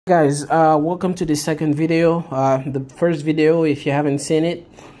Guys, welcome to the second video. The first video, if you haven't seen it,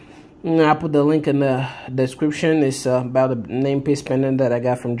 I'll put the link in the description. It's about a name piece pendant that I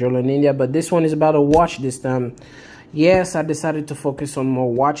got from Jewelry in India, but this one is about a watch this time. Yes, I decided to focus on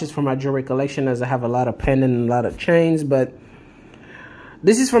more watches for my jewelry collection, as I have a lot of pendant and a lot of chains. But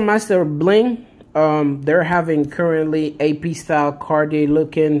this is from Master Bling. They're having currently AP style Cartier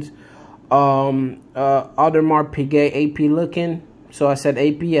looking, Audemars Piguet AP looking. So I said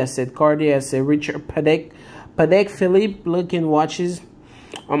AP, I said Cartier, I said Richard Patek Philippe looking watches,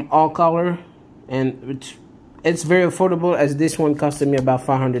 all color, and it's very affordable, as this one costed me about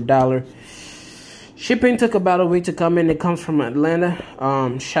 $500. Shipping took about a week to come in. It comes from Atlanta.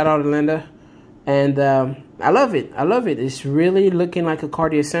 Shout out Atlanta, and I love it. I love it. It's really looking like a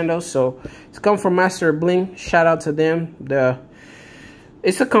Cartier sandal. So it's come from Master Bling. Shout out to them.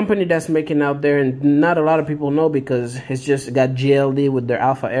 It's a company that's making out there, and not a lot of people know because it's just got GLD with their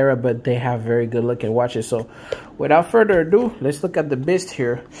Alpha era, but they have very good looking watches. So without further ado, let's look at the bist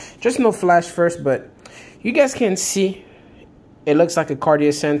here. Just no flash first, but you guys can see it looks like a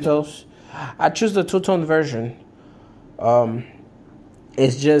Cartier Santos. I choose the two-tone version.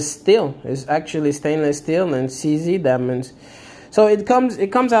 It's just steel. It's actually stainless steel and CZ diamonds. So it comes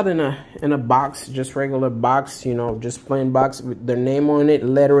out in a box, just regular box, you know, just plain box with their name on it,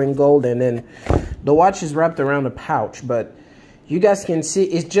 lettering gold, and then the watch is wrapped around a pouch. But you guys can see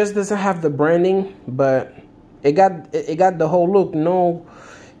it just doesn't have the branding, but it got the whole look. No,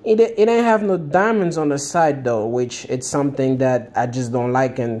 it ain't have no diamonds on the side though, which it's something that I just don't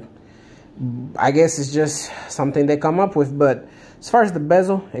like, and I guess it's just something they come up with. But as far as the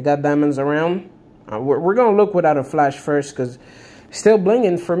bezel, it got diamonds around. We're gonna look without a flash first, because still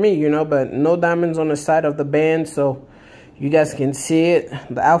blinging for me, you know, but no diamonds on the side of the band, so you guys can see it.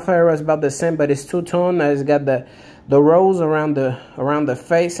 The Alpha era is about the same, but it's two-tone. It's got the rose around the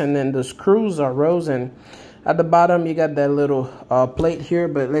face, and then the screws are rose, and at the bottom you got that little plate here.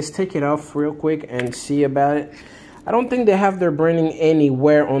 But let's take it off real quick and see about it. I don't think they have their branding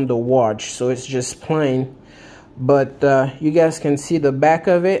anywhere on the watch, so it's just plain. But you guys can see the back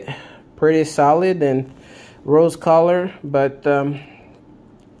of it. Pretty solid and rose color, but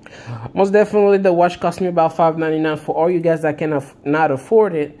most definitely the watch cost me about $5.99. For all you guys that cannot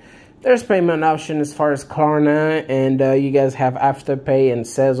afford it, there's payment option as far as Klarna, and you guys have Afterpay and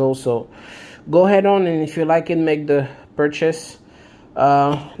Sezzle. So go ahead on, and if you like it, make the purchase.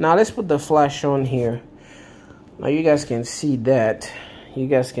 Now let's put the flash on here. Now you guys can see that. You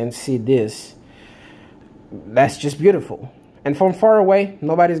guys can see this. That's just beautiful. And from far away,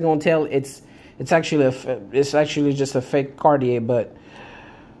 nobody's gonna tell it's actually just a fake Cartier, but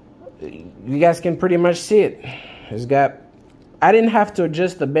you guys can pretty much see it. It's got. I didn't have to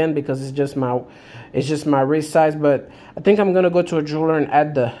adjust the band because it's just my wrist size, but I think I'm gonna go to a jeweler and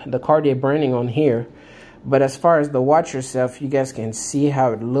add the Cartier branding on here. But as far as the watch itself, you guys can see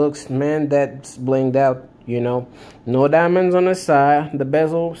how it looks. Man, that's blinged out. You know, no diamonds on the side. The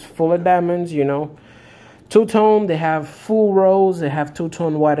bezel's full of diamonds. You know. Two-tone, they have full rose, they have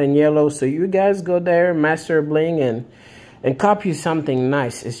two-tone white and yellow. So you guys go there, Master Bling, and copy something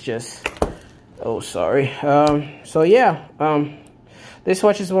nice. It's just, oh, sorry. So yeah, this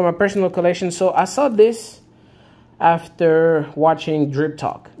watch is for my personal collection. So I saw this after watching Drip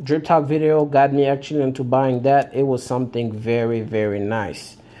Talk. Drip Talk video got me actually into buying that. It was something very, very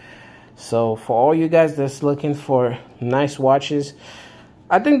nice. So for all you guys that's looking for nice watches,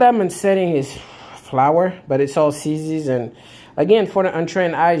 I think diamond setting is flower, but it's all CZs, and again, for the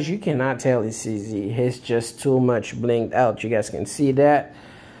untrained eyes, you cannot tell it's CZ. It's just too much blinged out. You guys can see that.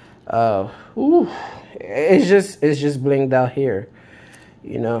 It's just blinged out here,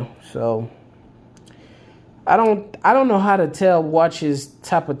 you know. So I don't know how to tell watches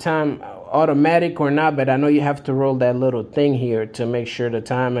type of time, automatic or not, but I know you have to roll that little thing here to make sure the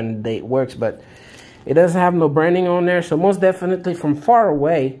time and date works. But it doesn't have no branding on there, so most definitely from far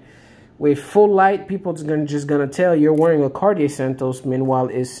away, with full light, people just gonna tell you're wearing a Cartier Santos. Meanwhile,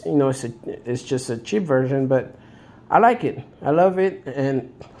 it's, you know, it's just a cheap version, but I like it. I love it,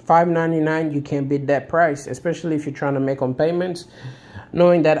 and $5.99, you can't beat that price, especially if you're trying to make on payments.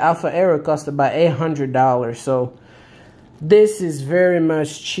 Knowing that Alpha era cost about $800, so this is very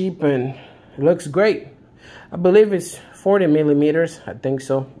much cheap and it looks great. I believe it's 40 millimeters. I think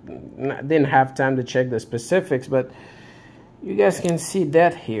so. I didn't have time to check the specifics, but you guys can see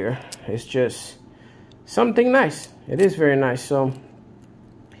that here. It's just something nice. It is very nice. So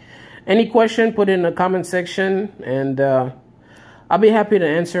any question, put it in the comment section, and I'll be happy to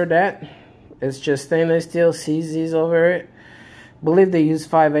answer that. It's just stainless steel CZs over it. I believe they use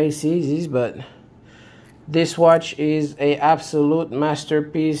 5A CZs, but This watch is a absolute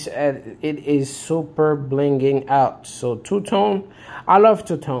masterpiece, and it is super blinging out. So two-tone, I love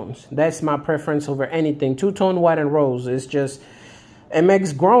two-tones. That's my preference over anything. Two-tone white and rose is just, it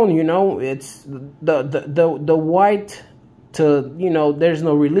makes grown, you know. It's the white to, you know, there's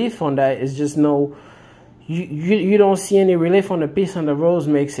no relief on that. It's just no, you don't see any relief on the piece, and the rose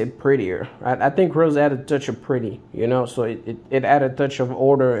makes it prettier. I think rose added a touch of pretty, you know, so it added a touch of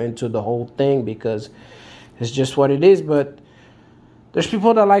order into the whole thing, because it's just what it is. But there's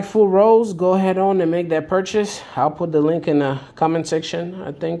people that like full rose. Go ahead on and make that purchase. I'll put the link in the comment section.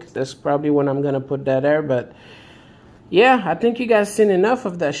 I think that's probably when I'm going to put that there. But yeah, I think you guys seen enough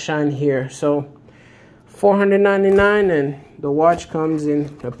of that shine here. So $499, and the watch comes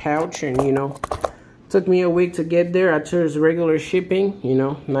in a pouch, and you know, took me a week to get there. I chose regular shipping, you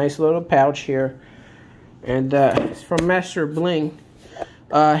know, nice little pouch here. And it's from Master Bling.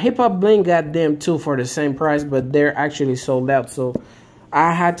 Hip Hop Bling got them too for the same price, but they're actually sold out. So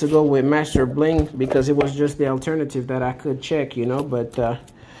I had to go with Master Bling because it was just the alternative that I could check, you know. But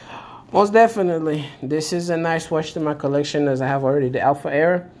most definitely, this is a nice watch to my collection, as I have already the Alpha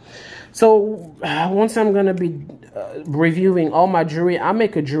Era. So once I'm going to be reviewing all my jewelry, I'll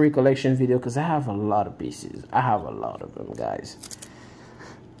make a jewelry collection video because I have a lot of pieces. I have a lot of them, guys.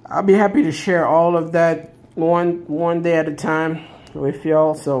 I'll be happy to share all of that one day at a time with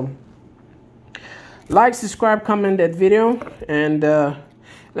y'all. So like, subscribe, comment that video, and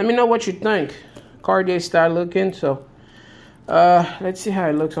let me know what you think. Cartier style looking. So let's see how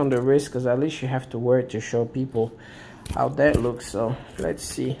it looks on the wrist, because at least you have to wear it to show people how that looks. So let's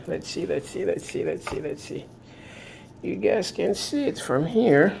see. You guys can see it from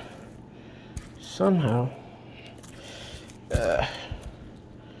here somehow.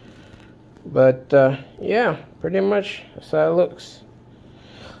 Yeah, pretty much that's how it looks.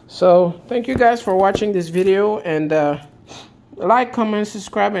 So thank you guys for watching this video, and like, comment,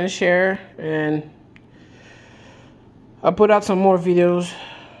 subscribe, and share, and I'll put out some more videos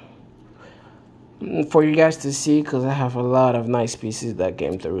for you guys to see, because I have a lot of nice pieces that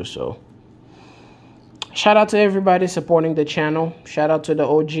came through. So shout out to everybody supporting the channel. Shout out to the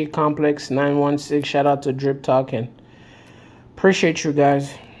OG Complex 916. Shout out to Drip Talk, and appreciate you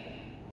guys.